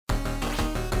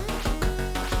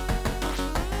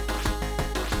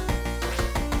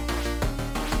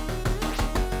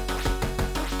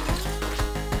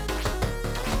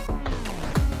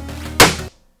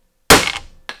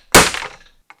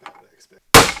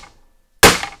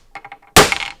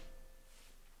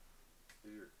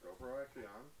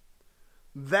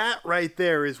That right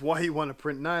there is why you want to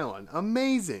print nylon.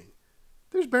 Amazing.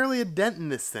 There's barely a dent in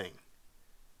this thing.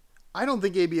 I don't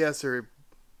think ABS or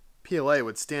PLA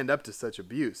would stand up to such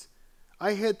abuse.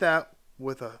 I hit that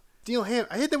with a steel hammer.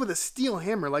 I hit that with a steel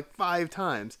hammer like 5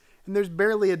 times, and there's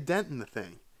barely a dent in the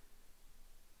thing.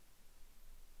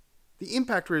 The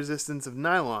impact resistance of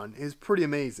nylon is pretty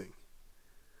amazing.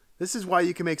 This is why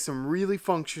you can make some really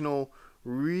functional,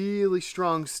 really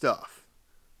strong stuff.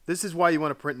 This is why you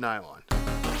want to print nylon.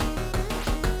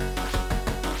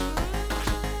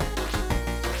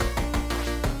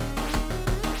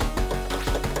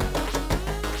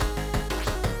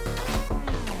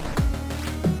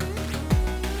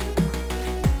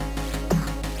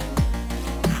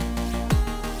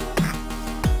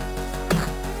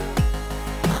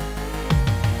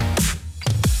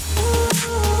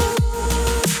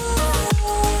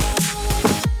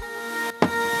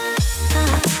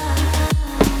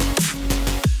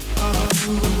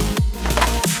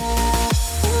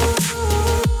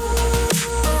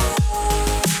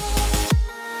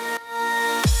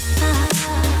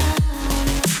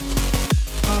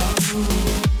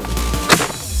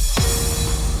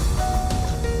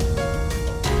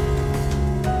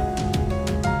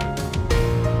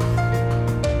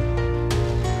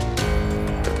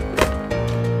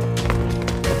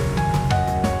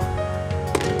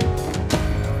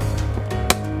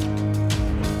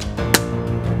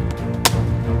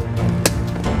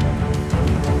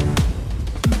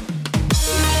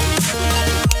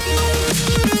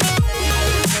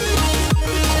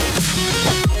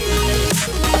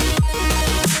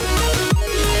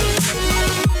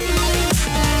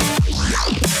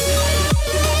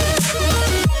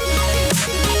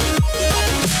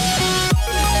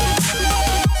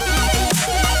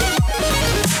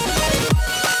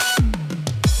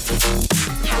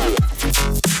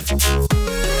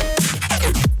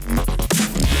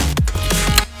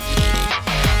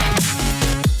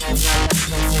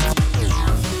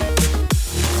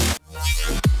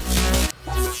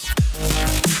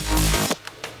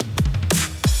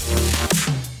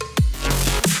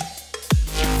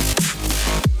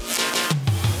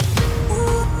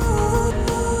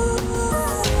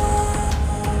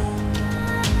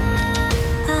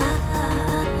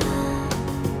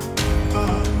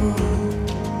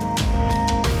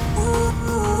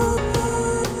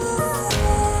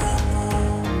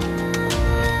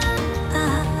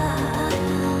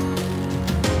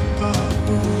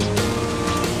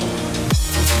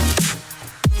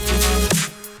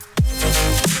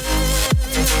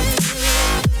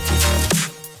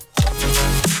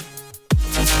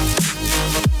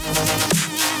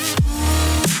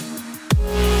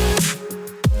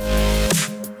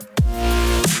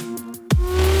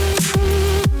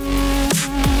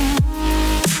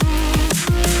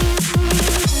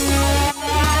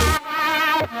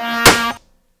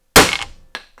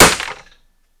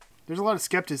 There's a lot of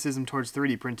skepticism towards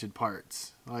 3D printed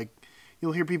parts. Like,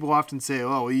 you'll hear people often say,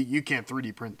 oh, you can't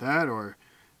 3D print that, or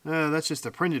that's just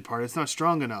a printed part, it's not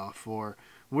strong enough, or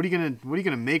what are you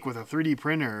gonna make with a 3D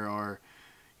printer, or,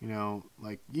 you know,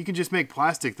 like, you can just make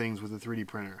plastic things with a 3D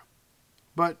printer.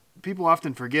 But people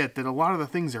often forget that a lot of the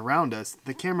things around us,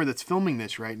 the camera that's filming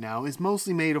this right now, is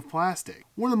mostly made of plastic.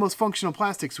 One of the most functional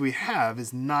plastics we have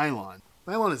is nylon.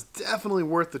 Nylon is definitely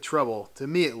worth the trouble, to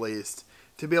me at least,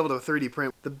 to be able to 3D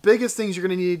print. The biggest things you're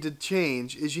going to need to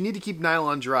change is you need to keep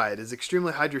nylon dry. It is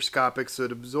extremely hygroscopic, so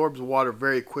it absorbs water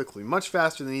very quickly, much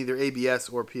faster than either ABS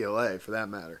or PLA for that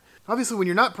matter. Obviously, when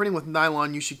you're not printing with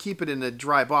nylon, you should keep it in a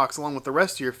dry box along with the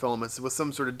rest of your filaments with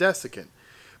some sort of desiccant.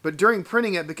 But during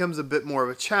printing, it becomes a bit more of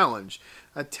a challenge.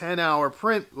 A 10-hour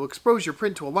print will expose your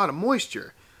print to a lot of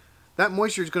moisture. That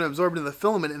moisture is going to absorb into the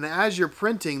filament, and as you're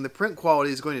printing, the print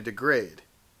quality is going to degrade.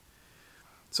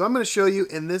 So I'm going to show you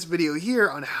in this video here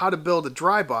on how to build a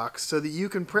dry box so that you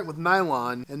can print with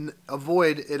nylon and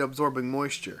avoid it absorbing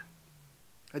moisture.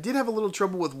 I did have a little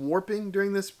trouble with warping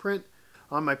during this print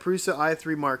on my Prusa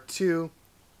I3 Mk2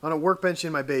 on a workbench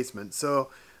in my basement.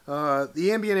 So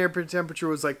the ambient air temperature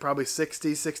was like probably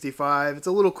 60, 65. It's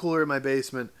a little cooler in my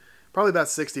basement, probably about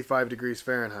 65 degrees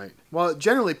Fahrenheit. While it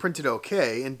generally printed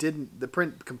okay and the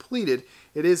print completed,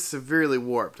 it is severely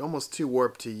warped, almost too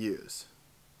warped to use.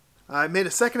 I made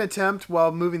a second attempt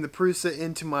while moving the Prusa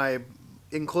into my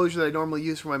enclosure that I normally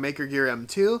use for my Maker Gear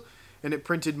M2, and it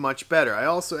printed much better. I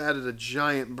also added a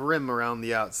giant brim around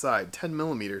the outside, 10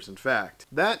 millimeters in fact.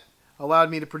 That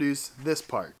allowed me to produce this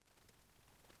part.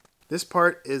 This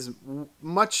part is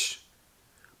much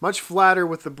flatter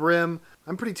with the brim.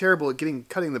 I'm pretty terrible at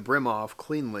cutting the brim off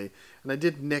cleanly, and I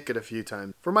did nick it a few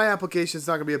times. For my application, it's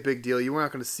not going to be a big deal. You're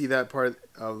not going to see that part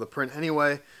of the print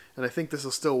anyway. and I think this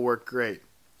will still work great.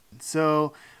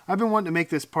 So I've been wanting to make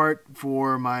this part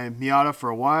for my Miata for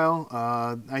a while.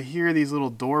 I hear these little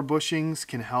door bushings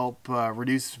can help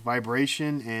reduce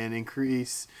vibration and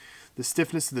increase the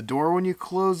stiffness of the door when you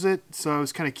close it, so I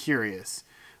was kind of curious.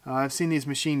 I've seen these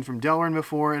machined from Delrin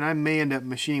before, and I may end up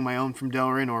machining my own from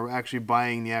Delrin or actually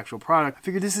buying the actual product. I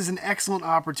figured this is an excellent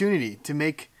opportunity to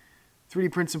make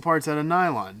 3D print some parts out of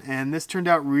nylon, and this turned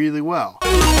out really well.